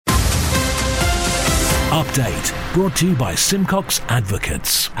Update, brought to you by Simcox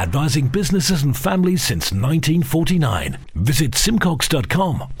Advocates, advising businesses and families since 1949. Visit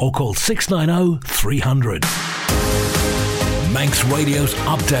simcox.com or call 690 300. Manx Radio's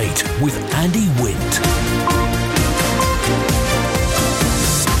Update with Andy Wint.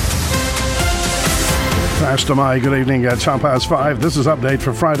 Pastor Mai, good evening. It's 5:30. This is Update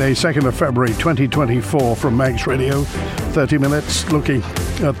for Friday, 2nd of February 2024 from Manx Radio. 30 minutes looking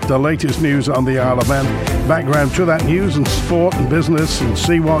at the latest news on the Isle of Man. Background to that news and sport and business and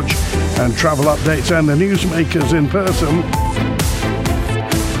Sea Watch and travel updates and the newsmakers in person.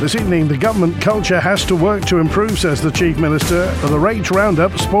 This evening, the government culture has to work to improve, says the Chief Minister. The rates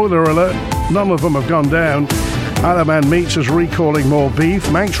roundup, spoiler alert, none of them have gone down. Isle of Man Meats is recalling more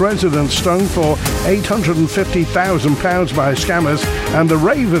beef. Manx residents stung for £850,000 by scammers. And the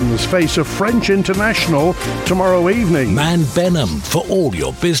Ravens face a French international tomorrow evening. Man Benham for all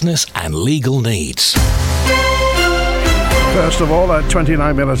your business and legal needs. First of all, at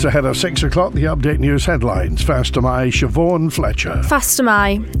 29 minutes ahead of 6 o'clock, the Update News headlines. Faster My, Siobhan Fletcher. Faster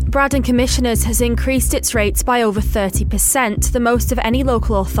My. Braddon Commissioners has increased its rates by over 30%, the most of any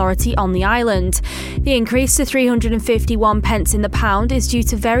local authority on the island. The increase to 351 pence in the pound is due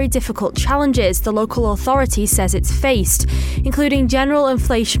to very difficult challenges the local authority says it's faced, including general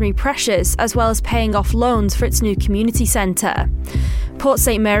inflationary pressures as well as paying off loans for its new community centre. Port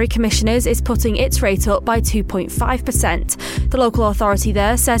St Mary Commissioners is putting its rate up by 2.5%. The local authority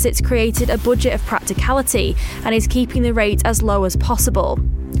there says it's created a budget of practicality and is keeping the rate as low as possible.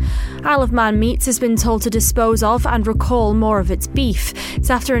 Isle of Man Meats has been told to dispose of and recall more of its beef. It's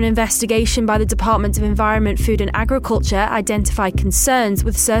after an investigation by the Department of Environment, Food and Agriculture identified concerns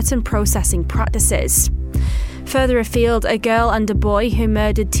with certain processing practices. Further afield, a girl and a boy who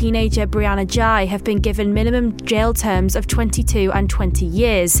murdered teenager Brianna Jai have been given minimum jail terms of 22 and 20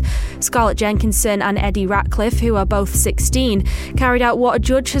 years. Scarlett Jenkinson and Eddie Ratcliffe, who are both 16, carried out what a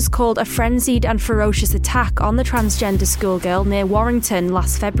judge has called a frenzied and ferocious attack on the transgender schoolgirl near Warrington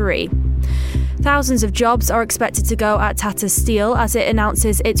last February. Thousands of jobs are expected to go at Tata Steel as it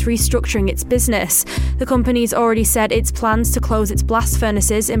announces it's restructuring its business. The company's already said its plans to close its blast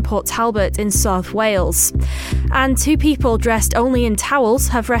furnaces in Port Talbot in South Wales. And two people dressed only in towels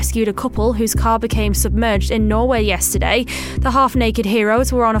have rescued a couple whose car became submerged in Norway yesterday. The half-naked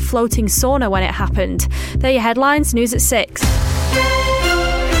heroes were on a floating sauna when it happened. They're your headlines. News at 6.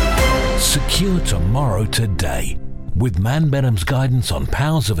 Secure tomorrow today with Man Benham's guidance on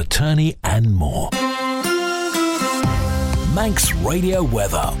powers of attorney and more. Manx Radio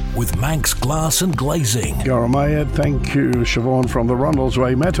Weather with Manx Glass and Glazing. Goramayed, thank you, Siobhan, from the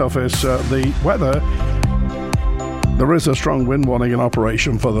Ronaldsway Met Office. The weather. There is a strong wind warning in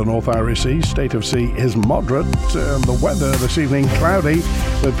operation for the North Irish Sea. State of sea is moderate. The weather this evening cloudy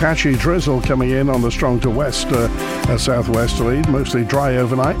with patchy drizzle coming in on the strong to west southwesterly. Mostly dry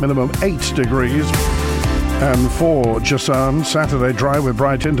overnight, minimum 8 degrees. And for Jasan, Saturday dry with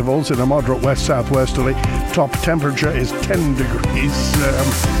bright intervals in a moderate west-southwesterly. Top temperature is 10 degrees.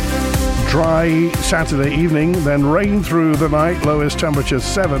 Dry Saturday evening, then rain through the night, lowest temperature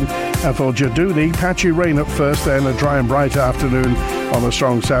 7. And for Jadouni, patchy rain at first, then a dry and bright afternoon on a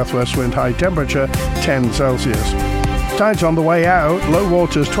strong southwest wind, high temperature 10 Celsius. Tide's on the way out, low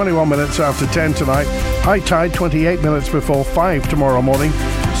waters 21 minutes after 10 tonight, high tide 28 minutes before 5 tomorrow morning.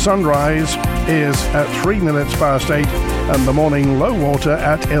 Sunrise is at 3 minutes past 8 and the morning low water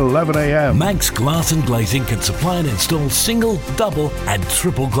at 11 a.m. Manx Glass and Glazing can supply and install single, double and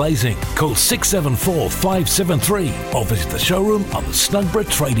triple glazing. Call 674 573 or visit the showroom on the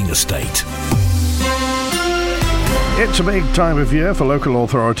Snugborough Trading Estate. It's a big time of year for local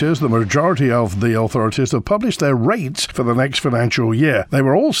authorities. The majority of the authorities have published their rates for the next financial year. They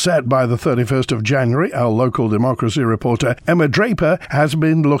were all set by the 31st of January. Our local democracy reporter Emma Draper has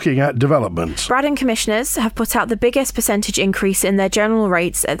been looking at developments. Braddon Commissioners have put out the biggest percentage increase in their general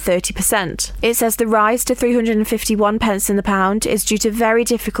rates at 30%. It says the rise to 351 pence in the pound is due to very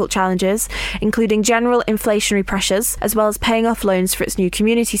difficult challenges, including general inflationary pressures, as well as paying off loans for its new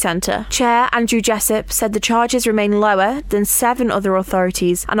community centre. Chair Andrew Jessup said the charges remain lower than 7 other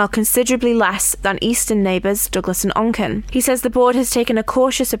authorities and are considerably less than eastern neighbours Douglas and Onken. He says the board has taken a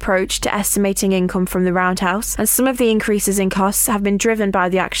cautious approach to estimating income from the Roundhouse, and some of the increases in costs have been driven by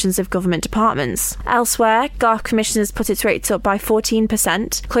the actions of government departments. Elsewhere, Garth Commissioners put its rates up by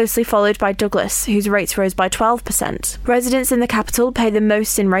 14%, closely followed by Douglas, whose rates rose by 12%. Residents in the capital pay the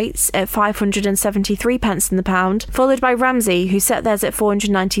most in rates at 573 pence in the pound, followed by Ramsey, who set theirs at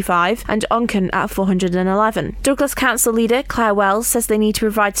 495, and Onken at 411. Douglas West Council leader Claire Wells says they need to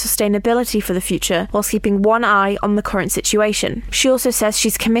provide sustainability for the future whilst keeping one eye on the current situation. She also says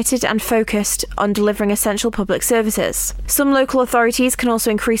she's committed and focused on delivering essential public services. Some local authorities can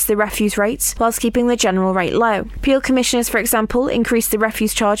also increase the refuse rates whilst keeping the general rate low. Peel Commissioners, for example, increased the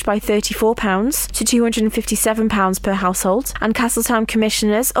refuse charge by £34 to £257 per household, and Castletown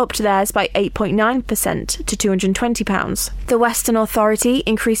Commissioners upped theirs by 8.9% to £220. The Western Authority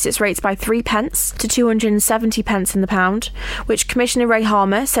increased its rates by 3 pence to 270 pence in the pound, which Commissioner Ray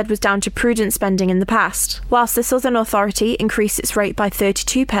Harmer said was down to prudent spending in the past, whilst the Southern Authority increased its rate by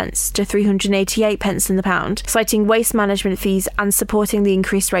 32 pence to 388 pence in the pound, citing waste management fees and supporting the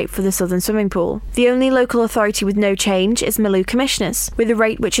increased rate for the Southern Swimming Pool. The only local authority with no change is Maloo Commissioners, with a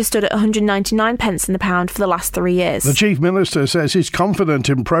rate which has stood at 199 pence in the pound for the last 3 years. The Chief Minister says he's confident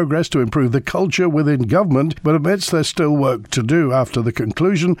in progress to improve the culture within government, but admits there's still work to do. After the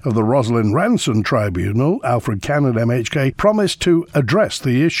conclusion of the Rosalind Ranson Tribunal, Alfred Cannan MHK promised to address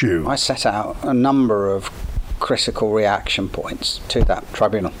the issue. I set out a number of critical reaction points to that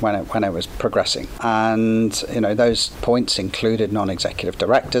tribunal when it was progressing, and those points included non-executive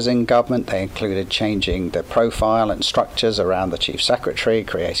directors in government. They included changing the profile and structures around the chief secretary,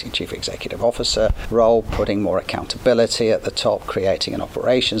 creating chief executive officer role, putting more accountability at the top, creating an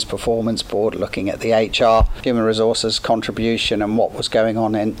operations performance board, looking at the HR human resources contribution and what was going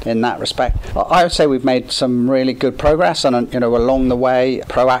on in that respect. I would say we've made some really good progress, and along the way,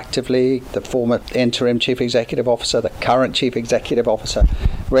 proactively, the former interim chief executive officer, the current chief executive officer,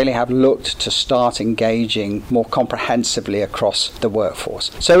 really have looked to start engaging more comprehensively across the workforce.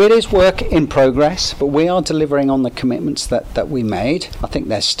 So it is work in progress, but we are delivering on the commitments that we made. I think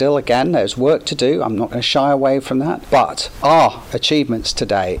there's work to do. I'm not going to shy away from that. But our achievements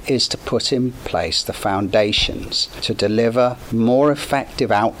today is to put in place the foundations to deliver more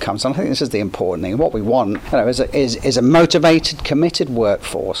effective outcomes. And I think this is the important thing. What we want is a motivated, committed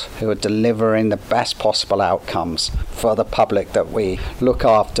workforce who are delivering the best possible outcomes for the public that we look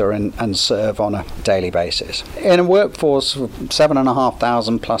after and serve on a daily basis. In a workforce of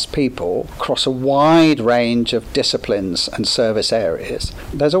 7,500 plus people across a wide range of disciplines and service areas,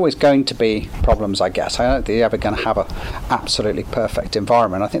 there's always going to be problems, I guess. I don't think you're ever going to have an absolutely perfect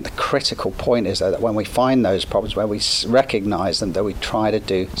environment. I think the critical point is that when we find those problems, where we recognise them, that we try to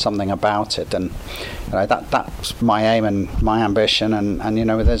do something about it. And that's my aim and my ambition, and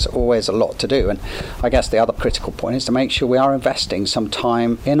there's always a lot to do. And I guess the other critical point is to make sure we are investing some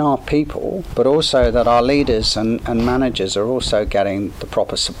time in our people, but also that our leaders and managers are also getting the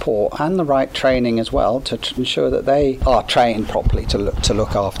proper support and the right training as well to ensure that they are trained properly to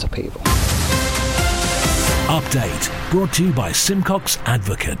look after people. Update brought to you by Simcox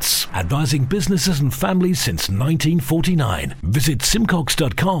Advocates, advising businesses and families since 1949. Visit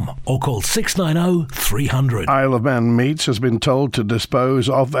simcox.com or call 690 300. Isle of Man Meats has been told to dispose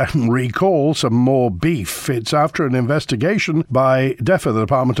of and recall some more beef. It's after an investigation by DEFA, the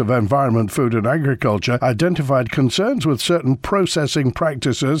Department of Environment, Food and Agriculture, identified concerns with certain processing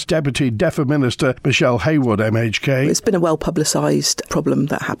practices. Deputy DEFA Minister Michelle Haywood, MHK. It's been a well-publicised problem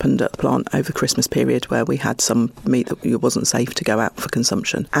that happened at the plant over the Christmas period, where we had some meat that wasn't safe to go out for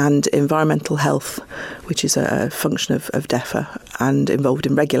consumption. And environmental health, which is a function of DEFA and involved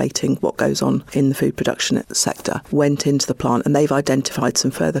in regulating what goes on in the food production sector, went into the plant, and they've identified some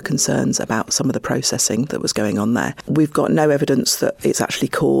further concerns about some of the processing that was going on there. We've got no evidence that it's actually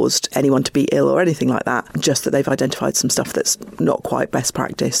caused anyone to be ill or anything like that, just that they've identified some stuff that's not quite best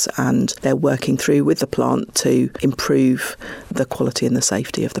practice, and they're working through with the plant to improve the quality and the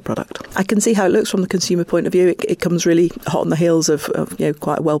safety of the product. I can see how it looks from the consumer point of view. It comes really hot on the heels of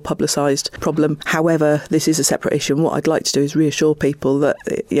quite a well-publicised problem. However, this is a separate issue, and what I'd like to do is reassure people that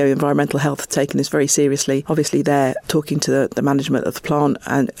environmental health are taking this very seriously. Obviously, they're talking to the management of the plant,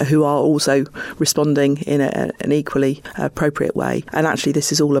 and who are also responding in an equally appropriate way. And actually,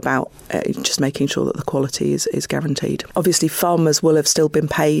 this is all about just making sure that the quality is guaranteed. Obviously, farmers will have still been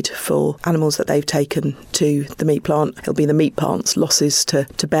paid for animals that they've taken to the meat plant. It'll be the meat plant's losses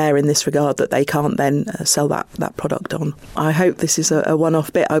to bear in this regard that they can't then sell that product on. I hope this is a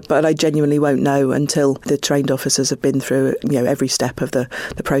one-off bit, but I genuinely won't know until the trained officers have been through every step of the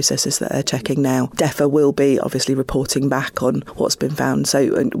processes that they're checking now. DEFA will be obviously reporting back on what's been found,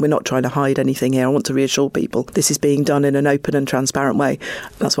 so we're not trying to hide anything here. I want to reassure people this is being done in an open and transparent way.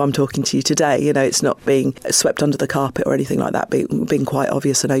 That's why I'm talking to you today. It's not being swept under the carpet or anything like that, being quite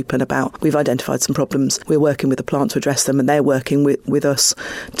obvious and open about we've identified some problems, we're working with the plant to address them, and they're working with us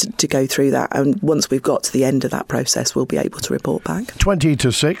to go through that. And once we've got to the end of that process, we'll be able to report back. 20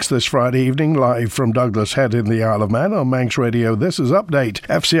 to 6 this Friday evening, live from Douglas Head in the Isle of Man on Manx Radio. Radio This Is Update.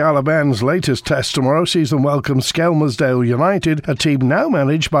 FC Isle of Man's latest test tomorrow sees them welcome Skelmersdale United, a team now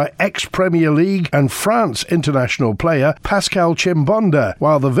managed by ex-Premier League and France international player Pascal Chimbonda.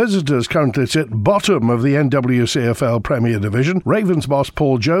 While the visitors currently sit bottom of the NWCFL Premier Division, Ravens boss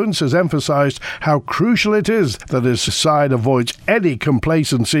Paul Jones has emphasised how crucial it is that his side avoids any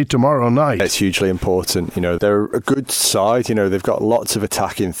complacency tomorrow night. It's hugely important. They're a good side. They've got lots of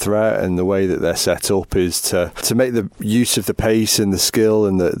attacking threat, and the way that they're set up is to make the use of the pace and the skill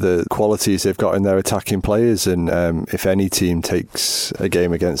and the qualities they've got in their attacking players. And if any team takes a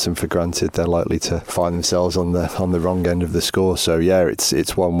game against them for granted, they're likely to find themselves on the wrong end of the score. So yeah,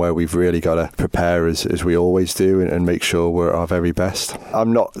 it's one where we've really got to prepare as we always do and make sure we're at our very best.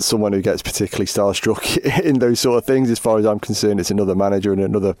 I'm not someone who gets particularly starstruck in those sort of things. As far as I'm concerned, it's another manager and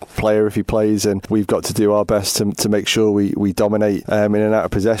another player if he plays, and we've got to do our best to make sure we dominate in and out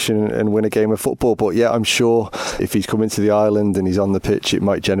of possession and win a game of football. But yeah, I'm sure if he's coming to the island and he's on the pitch, it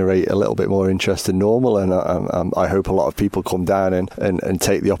might generate a little bit more interest than normal, and I hope a lot of people come down and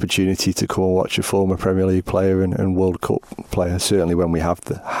take the opportunity to come and watch a former Premier League player and World Cup player. Certainly when we have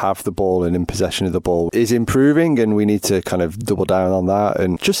the ball and in possession of the ball is improving, and we need to kind of double down on that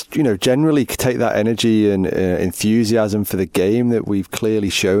and just generally take that energy and enthusiasm for the game that we've clearly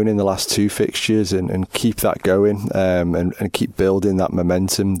shown in the last two fixtures and keep that going and keep building that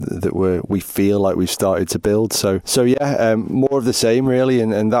momentum that we feel like we've started to build. So yeah, more of the same really,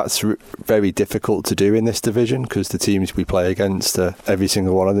 and that's very difficult to do in this division because the teams we play against, every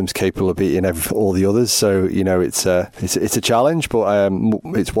single one of them is capable of beating all the others. So it's a challenge, but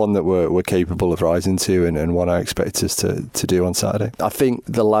it's one that we're capable of rising to, and one I expect us to do on Saturday. I think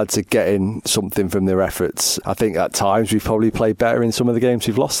the lads are getting something from their efforts. I think at times we've probably played better in some of the games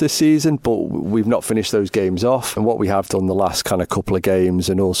we've lost this season, but we've not finished those games off. And what we have done the last kind of couple of games,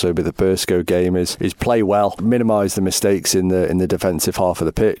 and also with the Burscough game, is play well, minimise the mistakes in the defensive half of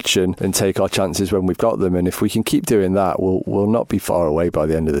the pitch, and take our chances when we've got them. And if we can keep doing that, we'll not be far away by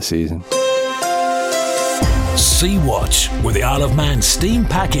the end of the season. Sea Watch with the Isle of Man Steam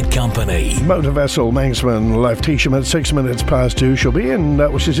Packet Company. Motor vessel Manxman left Heysham at 6 minutes past 2. She'll be in,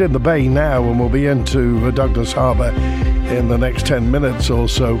 she's in the bay now, and will be into Douglas Harbour in the next 10 minutes or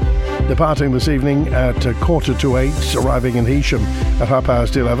so. Departing this evening at 7:45, arriving in Heysham at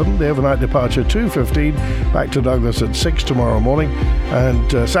 11:30. The overnight departure 2:15, back to Douglas at 6 tomorrow morning,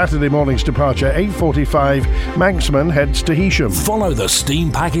 and Saturday morning's departure 8:45. Manxman heads to Heysham. Follow the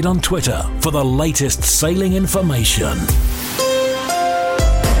Steam Packet on Twitter for the latest sailing information.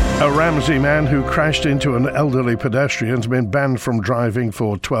 A Ramsey man who crashed into an elderly pedestrian has been banned from driving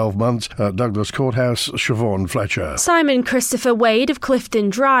for 12 months at Douglas Courthouse. Siobhan Fletcher. Simon Christopher Wade of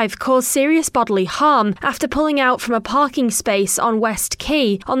Clifton Drive caused serious bodily harm after pulling out from a parking space on West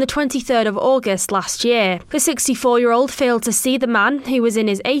Quay on the 23rd of August last year. The 64-year-old failed to see the man, who was in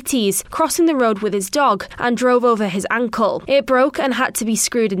his 80s, crossing the road with his dog and drove over his ankle. It broke and had to be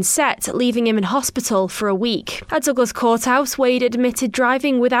screwed and set, leaving him in hospital for a week. At Douglas Courthouse, Wade admitted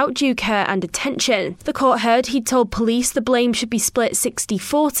driving without due care and attention. The court heard he'd told police the blame should be split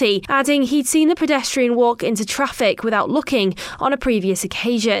 60-40, adding he'd seen the pedestrian walk into traffic without looking on a previous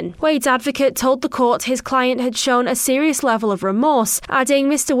occasion. Wade's advocate told the court his client had shown a serious level of remorse, adding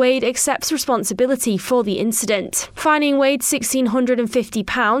Mr. Wade accepts responsibility for the incident. Fining Wade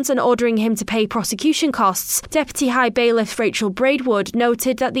 £1,650 and ordering him to pay prosecution costs, Deputy High Bailiff Rachel Braidwood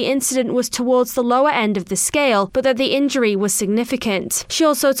noted that the incident was towards the lower end of the scale, but that the injury was significant. She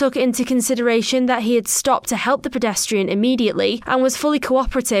also took into consideration that he had stopped to help the pedestrian immediately and was fully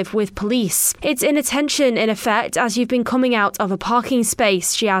cooperative with police. It's inattention in effect, as you've been coming out of a parking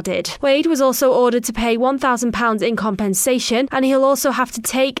space, she added. Wade was also ordered to pay £1,000 in compensation, and he'll also have to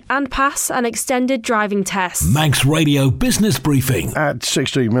take and pass an extended driving test. Manx Radio Business Briefing. At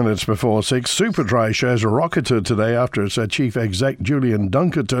 16 minutes before 6, Superdry shares rocketed today after its chief exec Julian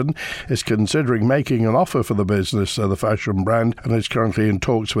Dunkerton is considering making an offer for the business, the fashion brand, and is currently in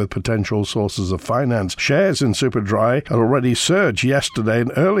talks with potential sources of finance. Shares in Superdry had already surged yesterday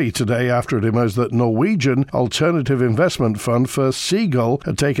and early today after it emerged that Norwegian alternative investment fund First Seagull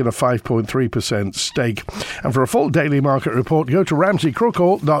had taken a 5.3% stake. And for a full daily market report, go to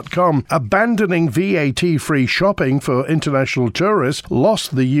ramseycrookhall.com. Abandoning VAT-free shopping for international tourists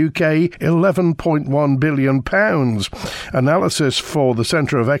lost the UK £11.1 billion. Analysis for the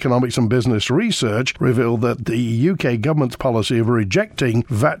Centre of Economics and Business Research revealed that the UK government's policy of rejecting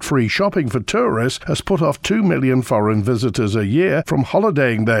VAT-free shopping for tourists has put off 2 million foreign visitors a year from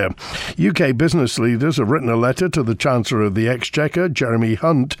holidaying there. UK business leaders have written a letter to the Chancellor of the Exchequer, Jeremy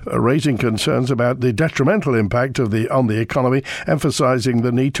Hunt, raising concerns about the detrimental impact on the economy, emphasising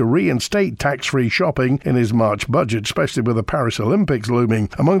the need to reinstate tax-free shopping in his March budget, especially with the Paris Olympics looming.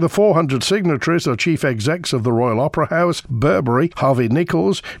 Among the 400 signatories are chief execs of the Royal Opera House, Burberry, Harvey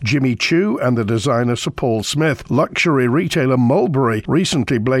Nichols, Jimmy Choo and the designer Sir Paul Smith. Luxury retailer Mulberry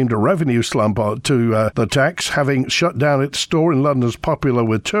recently blamed a revenue slump to the tax, having shut down its store in London's popular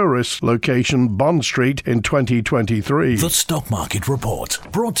with tourists location Bond Street in 2023. The Stock Market Report,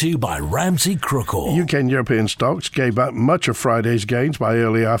 brought to you by Ramsey Crookall. UK and European stocks gave back much of Friday's gains by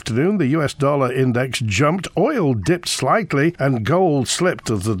early afternoon. The US dollar index jumped, oil dipped slightly, and gold slipped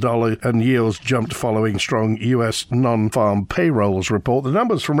as the dollar and yields jumped following strong US non-farm payrolls report. The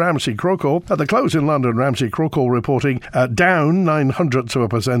numbers from Ramsey Crookall at the close in London. Ramsey Crookall reporting down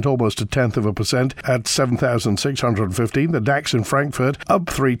 0.09%, almost 0.1% at 7,615. The DAX in Frankfurt up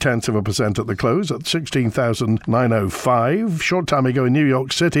 0.3% at the close at 16,905. Short time ago in New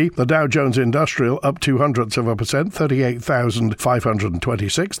York City, the Dow Jones Industrial up 0.02%,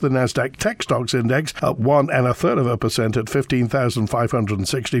 38,526. The Nasdaq Tech Stocks Index up 1.33% at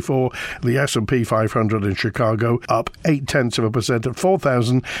 15,564. The S&P 500 in Chicago up 0.8% at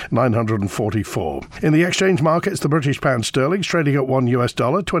 4,944. In the exchange markets, the British pound sterling trading at $1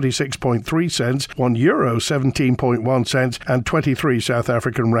 26.3 cents, €1 17.1 cents, and 23 South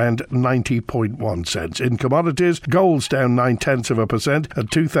African rand 90.1 cents. In commodities, gold's down 0.9% at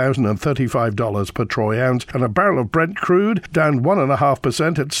 $2,035 per troy ounce, and a barrel of Brent crude down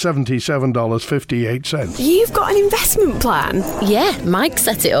 1.5% at $77.58. You've got an investment plan? Yeah, Mike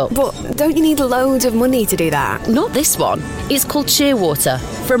set it up. But don't you need loads of money to do that? Not this one. It's called Shearwater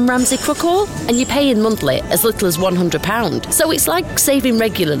from Ramsey Crookall, and you pay in monthly as little as £100. So it's like saving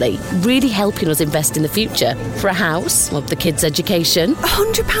regularly, really helping us invest in the future for a house, or the kids' education.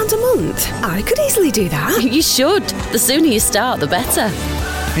 £100 a month? I could easily do that. You should. The sooner you start, the better.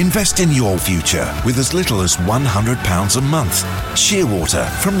 Invest in your future with as little as £100 a month. Shearwater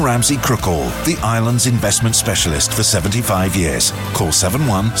from Ramsey Crookall, the island's investment specialist for 75 years. Call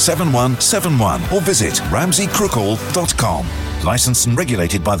 717171 or visit ramseycrookall.com. Licensed and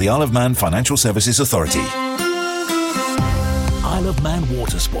regulated by the Isle of Man Financial Services Authority. Isle of Man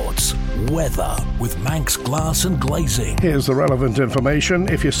Water Sports. Weather with Manx Glass and Glazing. Here's the relevant information.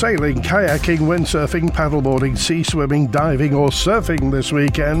 If you're sailing, kayaking, windsurfing, paddleboarding, sea swimming, diving or surfing this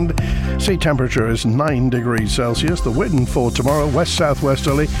weekend, sea temperature is 9 degrees Celsius. The wind for tomorrow,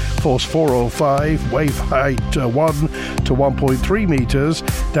 west-southwesterly, force 4 or 5, wave height 1 to 1.3 metres,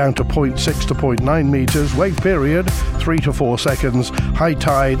 down to 0.6 to 0.9 metres, wave period 3 to 4 seconds. High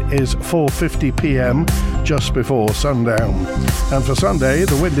tide is 4:50 p.m. just before sundown. And for Sunday,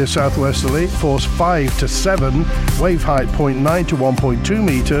 the wind is southwesterly, force 5 to 7, wave height 0.9 to 1.2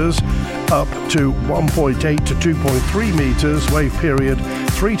 metres, up to 1.8 to 2.3 metres, wave period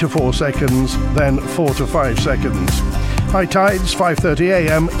 3 to 4 seconds, then 4 to 5 seconds. High tides 5:30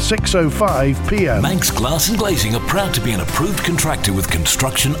 a.m, 6:05 p.m. Manx Glass and Glazing are proud to be an approved contractor with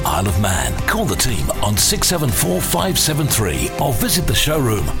Construction Isle of Man. Call the team on 674 573 or visit the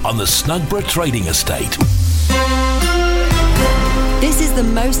showroom on the Snugborough Trading Estate. This is the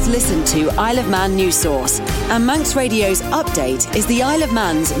most listened to Isle of Man news source, and Manx Radio's Update is the Isle of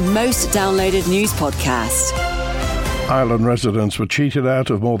Man's most downloaded news podcast. Island residents were cheated out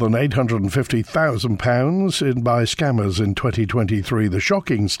of more than £850,000 by scammers in 2023. The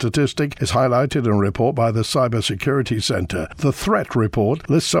shocking statistic is highlighted in a report by the Cyber Security Centre. The Threat Report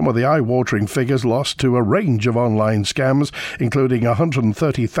lists some of the eye-watering figures lost to a range of online scams, including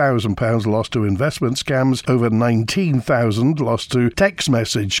 £130,000 lost to investment scams, over £19,000 lost to text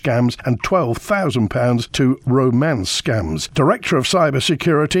message scams, and £12,000 to romance scams. Director of Cyber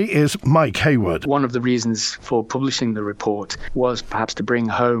Security is Mike Hayward. One of the reasons for publishing the report was perhaps to bring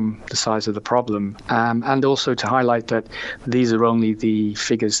home the size of the problem, and also to highlight that these are only the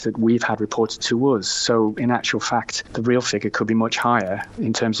figures that we've had reported to us. So in actual fact, the real figure could be much higher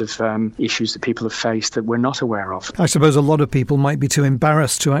in terms of issues that people have faced that we're not aware of. I suppose a lot of people might be too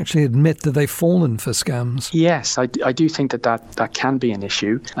embarrassed to actually admit that they've fallen for scams. Yes, I do think that can be an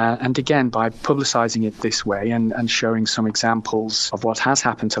issue. And again, by publicising it this way and showing some examples of what has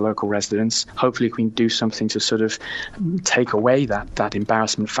happened to local residents, hopefully we can do something to sort of take away that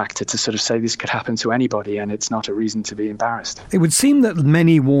embarrassment factor to sort of say this could happen to anybody and it's not a reason to be embarrassed. It would seem that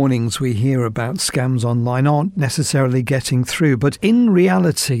many warnings we hear about scams online aren't necessarily getting through, but in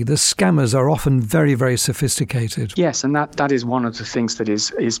reality the scammers are often very, very sophisticated. Yes, and that is one of the things that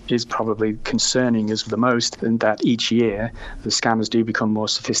is probably concerning us the most, and that each year the scammers do become more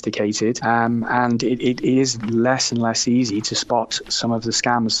sophisticated, and it is less and less easy to spot some of the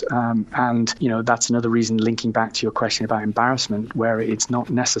scams, and that's another reason, linking back to your question about embarrassment, where it's not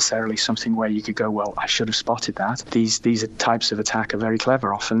necessarily something where you could go, well, I should have spotted that. These types of attack are very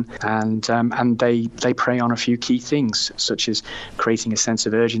clever often, and they prey on a few key things, such as creating a sense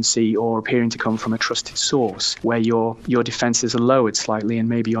of urgency or appearing to come from a trusted source, where your defences are lowered slightly and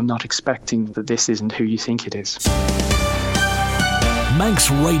maybe you're not expecting that this isn't who you think it is.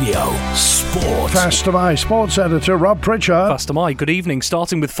 Manx Radio Sport. Fast Am I sports editor Rob Pritchard. Fast Am I. Good evening.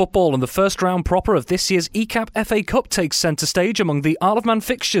 Starting with football, and the first round proper of this year's ECAP FA Cup takes centre stage among the Isle of Man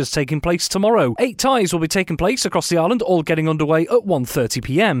fixtures taking place tomorrow. 8 ties will be taking place across the island, all getting underway at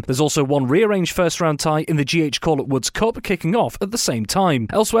 1:30pm. There's also one rearranged first round tie in the GH Corlett Woods Cup kicking off at the same time.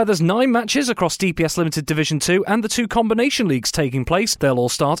 Elsewhere, there's 9 matches across DPS Limited Division 2 and the 2 combination leagues taking place. They'll all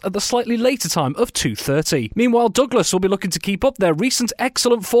start at the slightly later time of 2:30. Meanwhile, Douglas will be looking to keep up their recent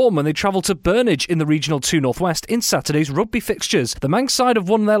excellent form when they travel to Burnage in the Regional 2 North West in Saturday's rugby fixtures. The Manx side have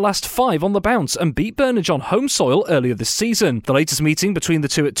won their last 5 on the bounce and beat Burnage on home soil earlier this season. The latest meeting between the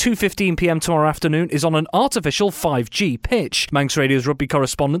two at 2:15pm tomorrow afternoon is on an artificial 5G pitch. Manx Radio's rugby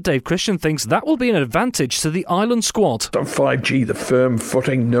correspondent Dave Christian thinks that will be an advantage to the island squad. On 5G, the firm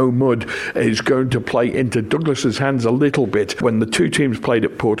footing, no mud, is going to play into Douglas's hands a little bit. When the two teams played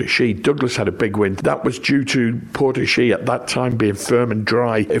at Portachee, Douglas had a big win. That was due to Portachee at that time being firm and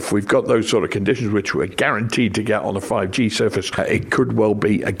dry. If we've got those sort of conditions, which we're guaranteed to get on a 5G surface, it could well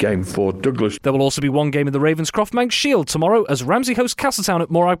be a game for Douglas. There will also be one game in the Ravenscroft Manx Shield tomorrow as Ramsey host Castletown at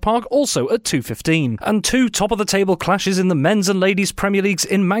Morag Park, also at 2:15. And 2 top-of-the-table clashes in the men's and ladies' Premier Leagues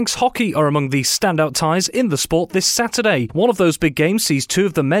in Manx hockey are among the standout ties in the sport this Saturday. One of those big games sees 2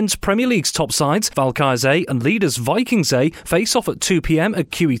 of the men's Premier League's top sides, Valkyries A and leaders Vikings A, face off at 2pm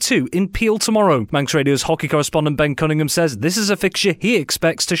at QE2 in Peel tomorrow. Manx Radio's hockey correspondent Ben Cunningham says this is a fixture he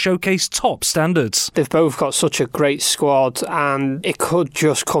expects to showcase top standards. They've both got such a great squad and it could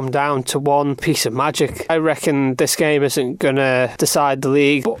just come down to one piece of magic. I reckon this game isn't going to decide the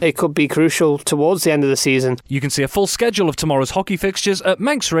league, but it could be crucial towards the end of the season. You can see a full schedule of tomorrow's hockey fixtures at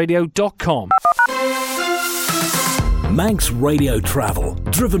manxradio.com. Manx Radio Travel,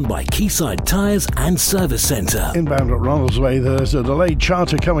 driven by Quayside Tyres and Service Centre. Inbound at Ronaldsway, there's a delayed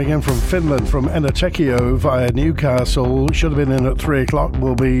charter coming in from Finland, from Ennatekio via Newcastle. Should have been in at 3 o'clock,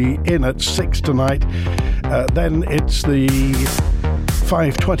 will be in at 6 tonight. Then it's the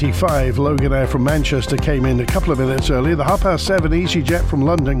 5:25 Logan Air from Manchester came in a couple of minutes early. The 7:30 EasyJet from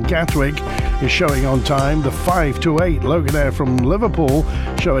London Gatwick is showing on time. The 5:08 Logan Air from Liverpool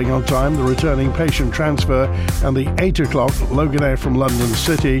showing on time. The returning patient transfer and the 8 o'clock Logan Air from London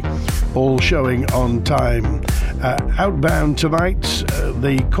City all showing on time. Outbound tonight,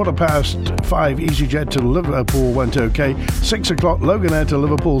 the 5:15 EasyJet to Liverpool went okay. 6 o'clock Logan Air to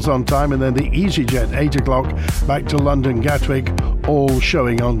Liverpool's on time, and then the EasyJet 8 o'clock back to London Gatwick, all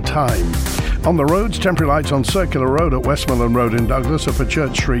showing on time. On the roads, temporary lights on Circular Road at Westmoreland Road in Douglas are for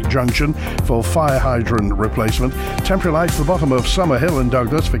Church Street Junction for fire hydrant replacement. Temporary lights at the bottom of Summer Hill in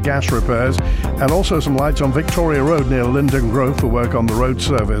Douglas for gas repairs, and also some lights on Victoria Road near Linden Grove for work on the road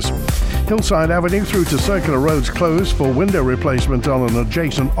service. Hillside Avenue through to Circular Road's closed for window replacement on an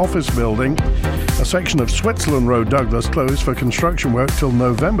adjacent office building. A section of Switzerland Road, Douglas, closed for construction work till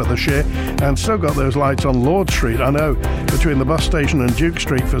November this year, and still got those lights on Lord Street, between the bus station and Duke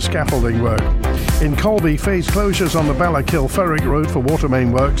Street for scaffolding work. In Colby, phase closures on the Ballakill Ferrick Road for water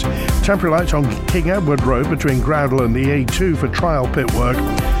main works. Temporary lights on King Edward Road between Groudle and the A2 for trial pit work.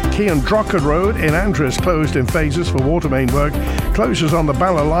 Key and Drockard Road in Andrews closed in phases for water main work. Closures on the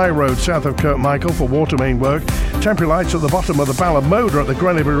Ballalai Road south of Kirkmichael for water main work. Temporary lights at the bottom of the Ballamoda at the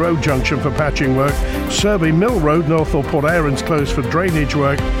Grenby Road junction for patching work. Surby Mill Road north of Port Erin's closed for drainage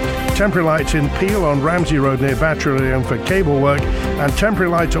work. Temporary lights in Peel on Ramsey Road near Battery for cable work, and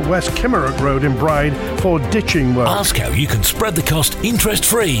temporary lights at West Kimmerock Road in Bride for ditching work. Ask how you can spread the cost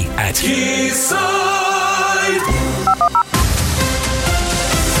interest-free at Quayside.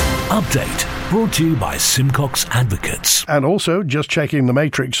 Update Brought to you by Simcox Advocates. And also, just checking the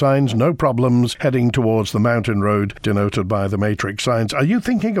matrix signs, no problems heading towards the mountain road denoted by the matrix signs. Are you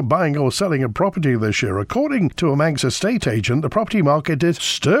thinking of buying or selling a property this year? According to a Manx estate agent, the property market is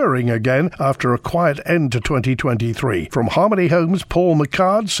stirring again after a quiet end to 2023. From Harmony Homes, Paul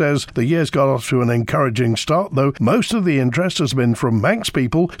McCard says the year's got off to an encouraging start, though most of the interest has been from Manx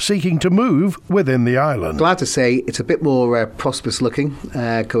people seeking to move within the island. Glad to say it's a bit more prosperous looking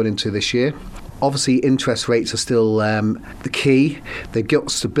going into this year. Obviously, interest rates are still the key. They've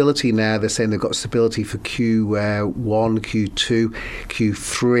got stability now. They're saying they've got stability for Q1, Q2,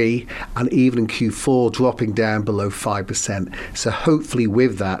 Q3, and even in Q4 dropping down below 5%. So hopefully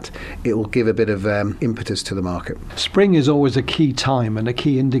with that, it will give a bit of impetus to the market. Spring is always a key time and a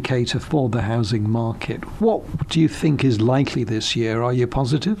key indicator for the housing market. What do you think is likely this year? Are you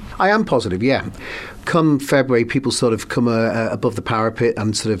positive? I am positive, yeah. Come February, people sort of come above the parapet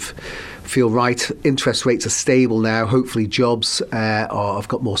and sort of feel right. Interest rates are stable now. Hopefully jobs have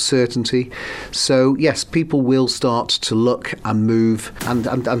got more certainty. So yes, people will start to look and move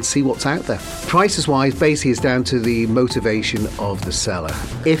and see what's out there. Prices wise, basically is down to the motivation of the seller.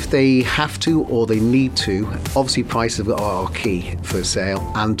 If they have to or they need to, obviously prices are key for a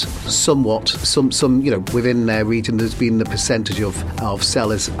sale, and somewhat some within their region there's been the percentage of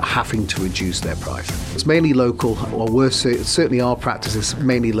sellers having to reduce their price. It's mainly local, or worse, certainly our practice is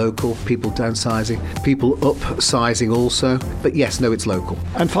mainly local. People downsizing, people upsizing also. But yes, no, it's local.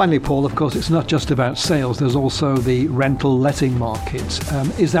 And finally, Paul, of course, it's not just about sales. There's also the rental letting market.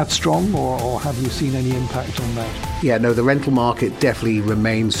 Is that strong, or have you seen any impact on that? Yeah, no, the rental market definitely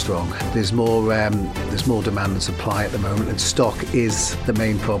remains strong. There's more demand than supply at the moment, and stock is the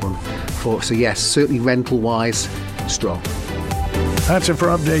main problem for it. So yes, certainly rental-wise, strong. That's it for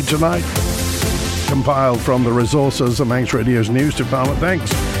Update Tonight. Compiled from the resources of Manx Radio's news department. Thanks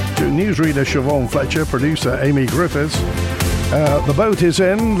to newsreader Siobhan Fletcher, producer Amy Griffiths. The boat is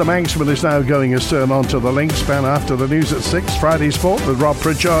in. The Manxman is now going astern onto the link span after the news at 6. Friday Sport with Rob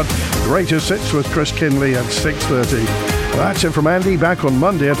Pritchard. Greatest Hits with Chris Kinley at 6:30. That's it from Andy. Back on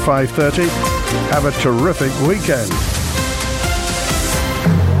Monday at 5:30. Have a terrific weekend.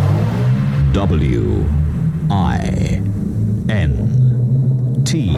 WI